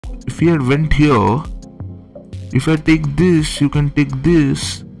if he had went here, if I take this, you can take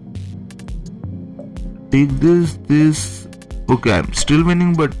this. Take this. Okay, I'm still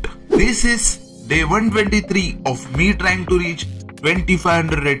winning, but this is day 123 of me trying to reach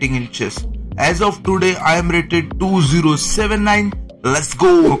 2500 rating in chess. As of today, I am rated 2079. Let's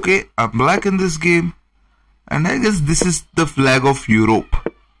go. Okay, I'm black in this game. And I guess this is the flag of Europe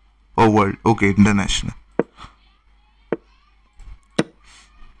or world. Okay, international.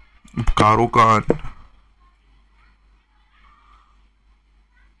 Karo Khan.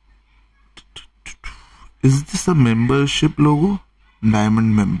 Is this a membership logo?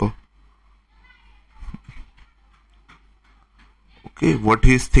 Diamond member. Okay, what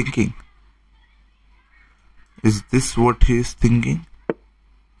he is thinking? Is this what he is thinking?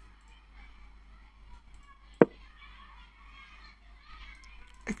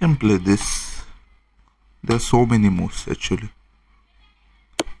 I can play this. There are so many moves actually.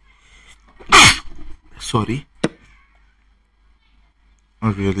 Sorry.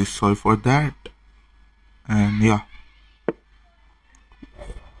 I'm really sorry for that. And yeah.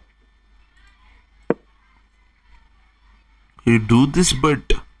 You do this,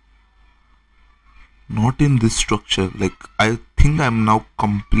 but not in this structure. Like, I think I'm now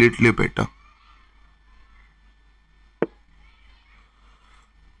completely better.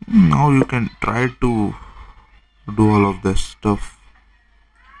 Now you can try to do all of this stuff.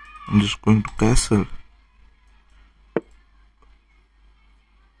 I'm just going to castle.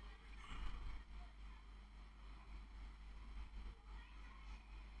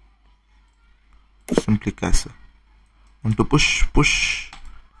 Simply castle. Want to push.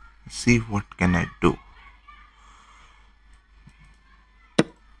 See what can I do.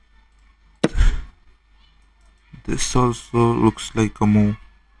 This also looks like a move.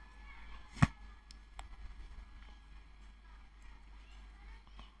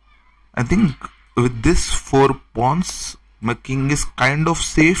 I think with this 4 pawns, my king is kind of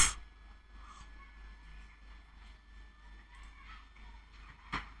safe.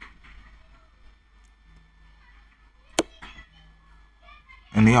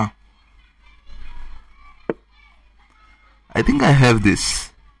 And yeah, I think I have this.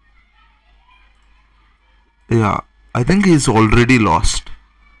 Yeah, I think he's already lost.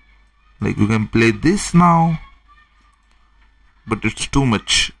 Like, you can play this now, but it's too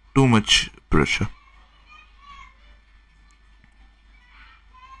much pressure.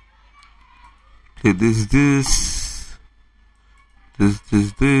 Play this.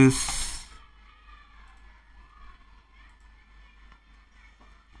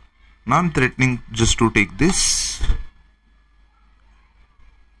 Now I'm threatening just to take this.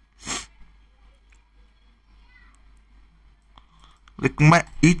 Like, my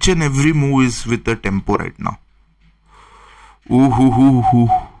each and every move is with the tempo right now. Ooh.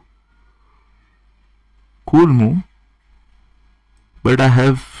 Cool move. But I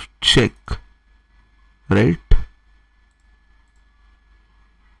have check. Right?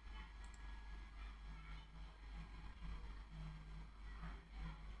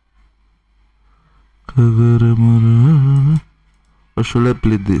 Or should I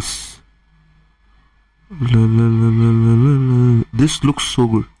play this? This looks so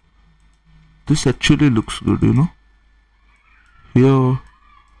good. This actually looks good, you know. Here,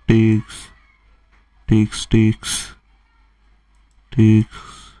 takes.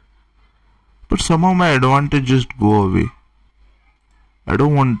 But somehow my advantage just go away. I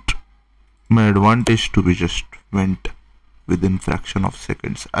don't want my advantage to be just went within fraction of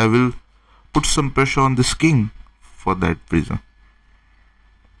seconds. I will put some pressure on this king for that reason.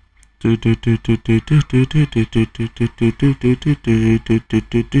 The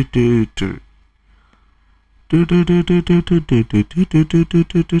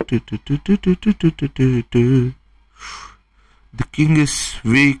king is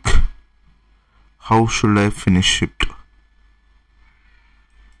weak. How should I finish it?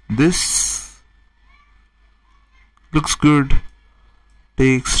 This looks good.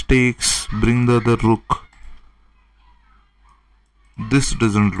 Takes, bring the other rook. This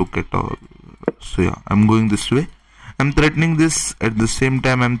doesn't look at all. So yeah, I'm going this way. I'm threatening this. At the same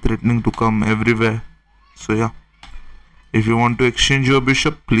time, I'm threatening to come everywhere. So yeah, if you want to exchange your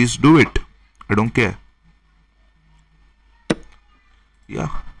bishop, please do it. I don't care. Yeah.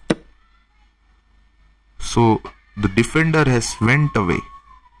 So the defender has went away,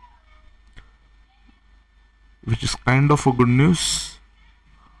 which is kind of a good news,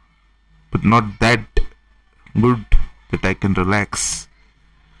 but not that good that I can relax.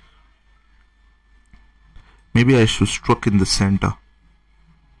 Maybe I should struck in the center.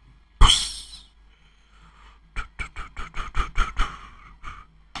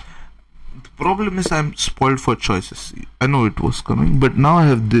 The problem is I'm spoiled for choices. I know it was coming, but now I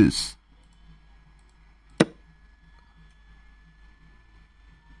have this.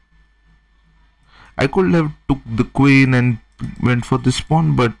 I could have took the queen and went for this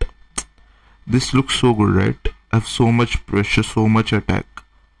pawn, but this looks so good, right? I have so much pressure, so much attack.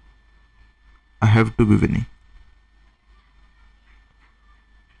 I have to be winning.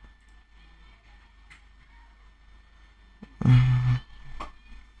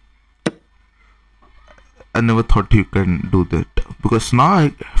 I never thought you can do that, because now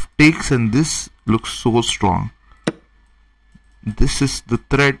I have takes and this looks so strong. This is the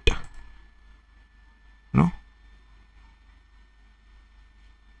threat. No?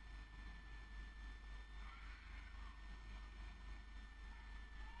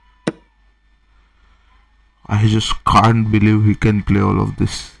 I just can't believe he can play all of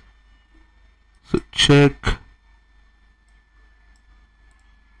this. So check.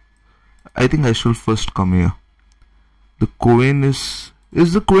 I think I should first come here. The queen is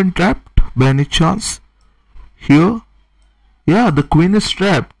the queen trapped by any chance? Here? Yeah, the queen is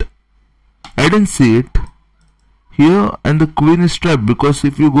trapped. I didn't see it. Here, and the queen is trapped, because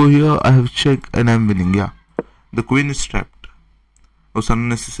if you go here, I have check and I'm winning. Yeah, the queen is trapped. It was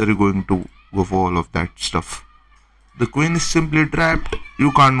unnecessary going to go for all of that stuff. The queen is simply trapped.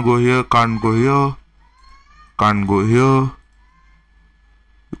 You can't go here, can't go here, can't go here.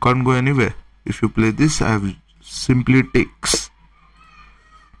 You can't go anywhere. If you play this, I have simply takes.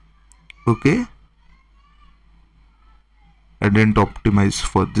 Okay. I didn't optimize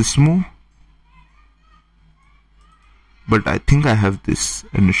for this move, but I think I have this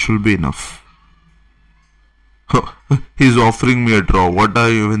and it should be enough. He's offering me a draw. What are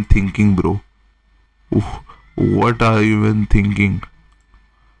you even thinking, bro? What are you even thinking?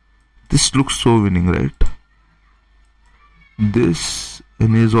 This looks so winning, right? This,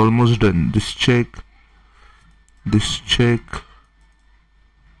 and he's almost done. This check. This check.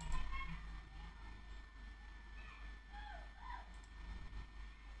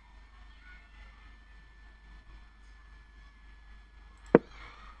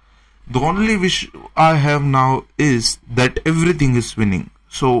 The only wish I have now is that everything is winning.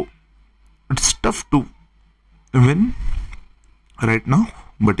 So it's tough to win right now,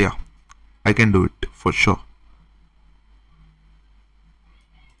 but yeah, I can do it for sure.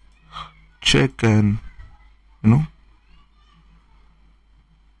 Check and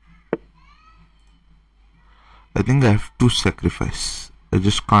I think I have to sacrifice. I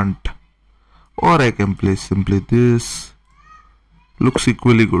just can't. Or I can play simply this. Looks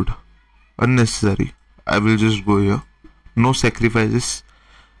equally good. Unnecessary. I will just go here. No sacrifices.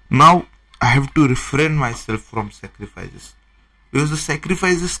 Now I have to refrain myself from sacrifices, because the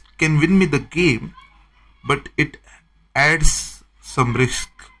sacrifices can win me the game, but it adds some risk,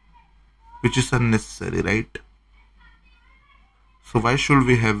 which is unnecessary, right? So why should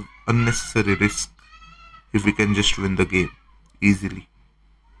we have unnecessary risk if we can just win the game easily?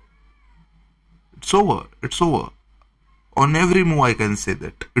 It's over. It's over. On every move I can say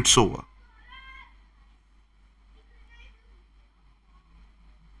that it's over.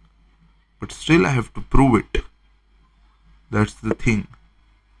 But still I have to prove it. That's the thing.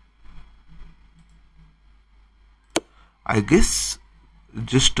 I guess,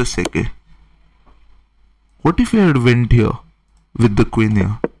 just a second. What if I had went here with the queen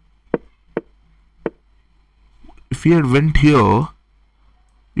here? If he had went here,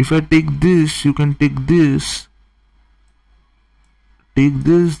 if I take this, you can take this. Take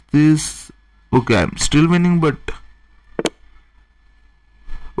this, this. Okay, I'm still winning, but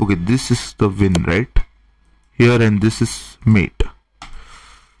okay, this is the win, right? Here, and this is mate.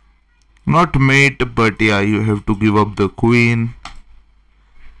 Not mate, but yeah, you have to give up the queen.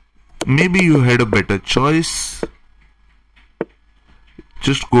 Maybe you had a better choice.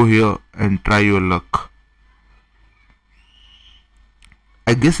 Just go here and try your luck.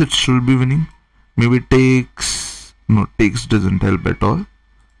 I guess it should be winning. Maybe takes. No, takes doesn't help at all.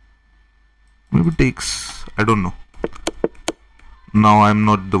 Maybe takes. I don't know. Now I'm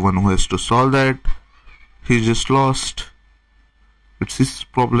not the one who has to solve that. He just lost. It's his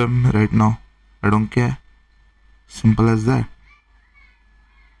problem right now. I don't care. Simple as that.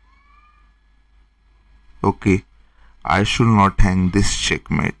 Okay. I should not hang this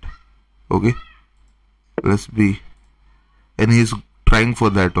checkmate. Okay. Let's be. And he's trying for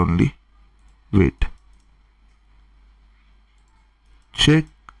that only. Wait. Check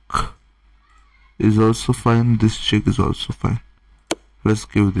is also fine. This check is also fine. Let's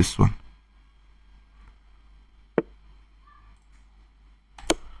give this one.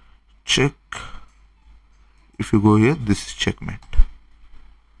 Check. If you go here, this is checkmate.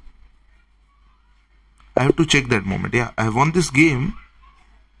 I have to check that moment. Yeah, I won this game.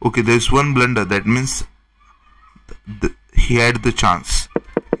 Okay, there's one blunder. That means he had the chance.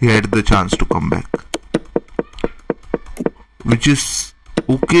 He had the chance to come back, which is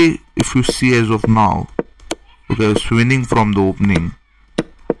okay if you see as of now. Okay, I was winning from the opening.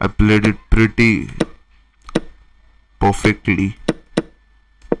 I played it pretty perfectly.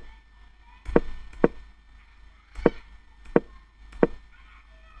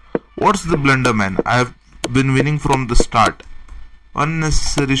 What's the blunder, man? I have been winning from the start.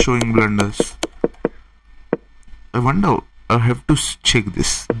 Unnecessary showing blunders. I wonder, I have to check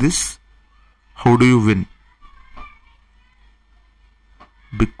this. How do you win?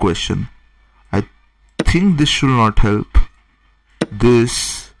 Big question. I think this should not help.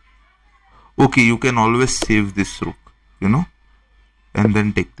 This. Okay, you can always save this rook, you know, and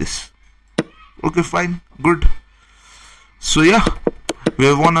then take this. Okay, fine, good. So yeah, we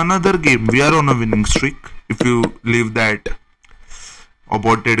have won another game. We are on a winning streak. If you leave that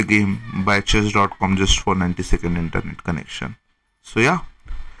aborted game by chess.com just for 90-second internet connection. So yeah,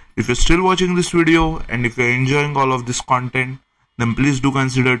 if you're still watching this video and if you're enjoying all of this content, then please do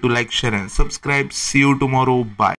consider to like, share and subscribe. See you tomorrow. Bye.